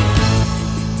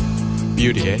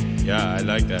 Beauty, eh? Yeah, I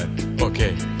like that.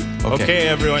 Okay. Okay,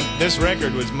 everyone, this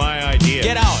record was my idea.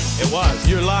 Get out. It was.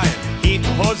 You're lying.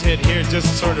 Hosehead here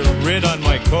just sort of rid on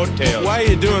my coattails. Why are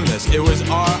you doing this? It was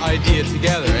our idea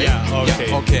together, eh? Yeah, okay.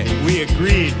 Yeah, okay. We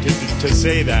agreed to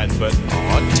say that, but...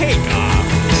 Oh, take off.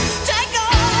 Take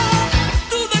off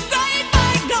to the great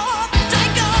white north.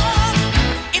 Take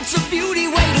off. It's a beauty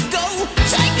way to go.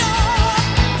 Take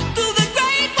off to the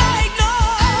great white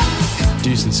north.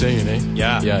 Decent singing, eh?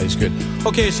 Yeah. Yeah, he's good.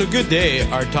 Okay, so good day.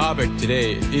 Our topic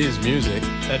today is music.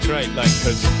 That's right,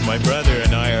 because my brother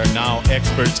and I are now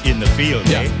experts in the field,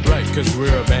 Yeah, eh? right, because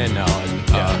we're a band now. And,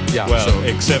 Well, so,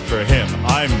 except for him.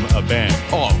 I'm a band.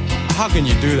 oh, how can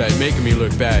you do that? Making me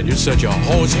look bad. You're such a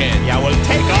hose hand. Yeah, well,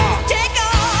 take off. Take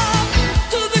off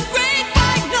to the great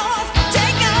white north.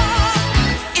 Take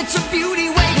off. It's a beauty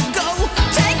way to go.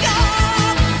 Take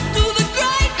off to the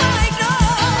great white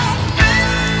north.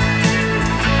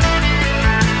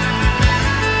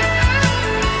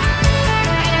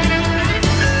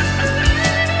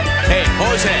 Hey,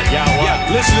 hosehead. Yeah, what?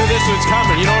 Yeah, listen to this one's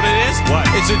coming. You know what it is? What?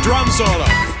 It's a drum solo.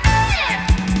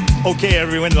 Okay,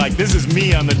 everyone, this is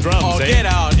me on the drums, Oh, eh? get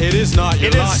out. It is not.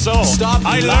 You're It lying. is so. Stop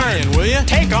I lying, learned. will you?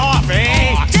 Take off, eh?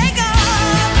 Oh, Take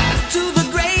off to the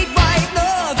great white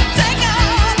north. Take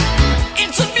off.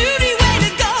 It's a beauty way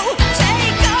to go.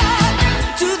 Take off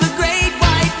to the great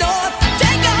white north.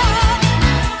 Take off.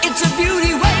 It's a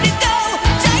beauty way to go.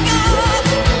 Take off.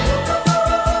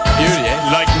 beauty, eh?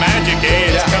 Like magic,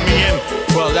 eh? It's Yeah. coming in.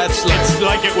 Well, that's like... It's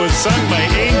like it was sung by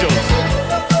angels.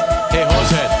 Hey,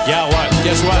 hosehead. Yeah, what?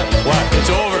 Guess what? What? It's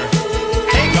over.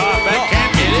 Take off. That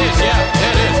can't be. It is, yeah,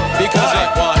 it is. Because,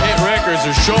 hit records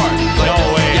are short. No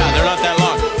way. Yeah, they're not that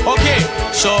long. Okay,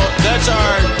 so that's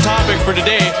our topic for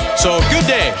today. So, good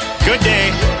day. Good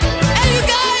day. Hey, you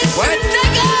guys. What?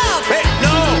 Take off. Hey,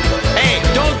 no! Hey,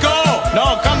 don't go!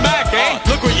 No, come back, eh?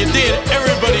 Oh, look what you did.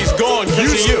 Everybody's going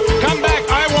because of you. Come back.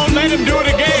 I won't let him do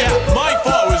it again. Yeah, my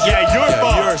fault was... Yeah, your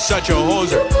fault. You're such a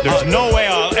hoser. There's no way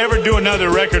I'll ever do another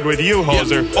record with you,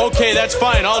 hoser. Yeah, okay, that's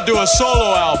fine. I'll do a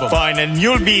solo album. Fine, and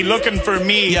you'll be looking for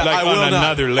me Yeah, I on will not.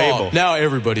 another label. Oh, now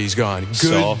everybody's gone. Good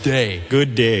So, day.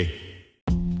 Good day.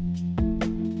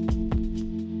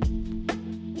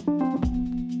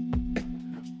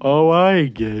 Oh, I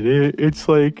get it. It's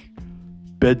like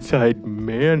bedside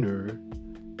manner.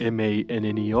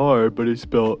 M-A-N-N-E-R, but it's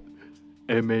spelled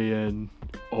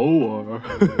M-A-N-O-R.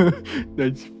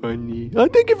 That's funny.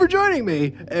 Thank you for joining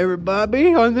me,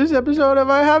 everybody, on this episode of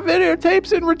I Have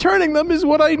Videotapes, and returning them is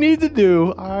what I need to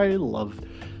do. I love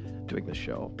doing this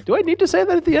show. Do I need to say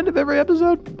that at the end of every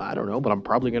episode? I don't know, but I'm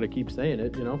probably going to keep saying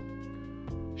it, you know?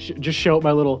 Just shout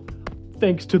my little...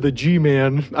 Thanks to the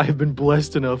G-Man, I've been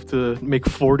blessed enough to make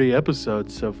 40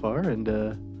 episodes so far, and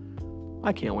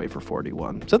I can't wait for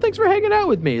 41. So thanks for hanging out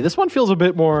with me. This one feels a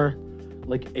bit more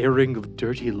like airing of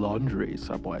dirty laundry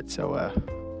somewhat, so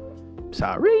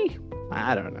sorry?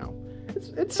 I don't know.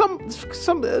 It's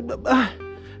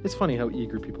it's funny how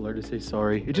eager people are to say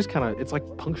sorry. It just kind of, it's like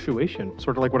punctuation,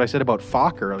 sort of like what I said about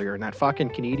fuck earlier, in that fucking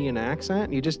Canadian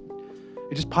accent, it just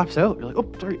pops out. You're like, oh,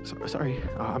 sorry,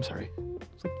 I'm sorry.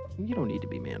 It's like, you don't need to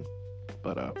be, man.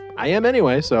 But I am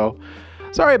anyway, so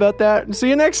sorry about that, and see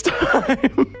you next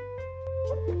time.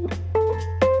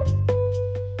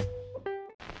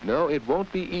 No, it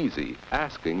won't be easy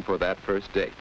asking for that first date.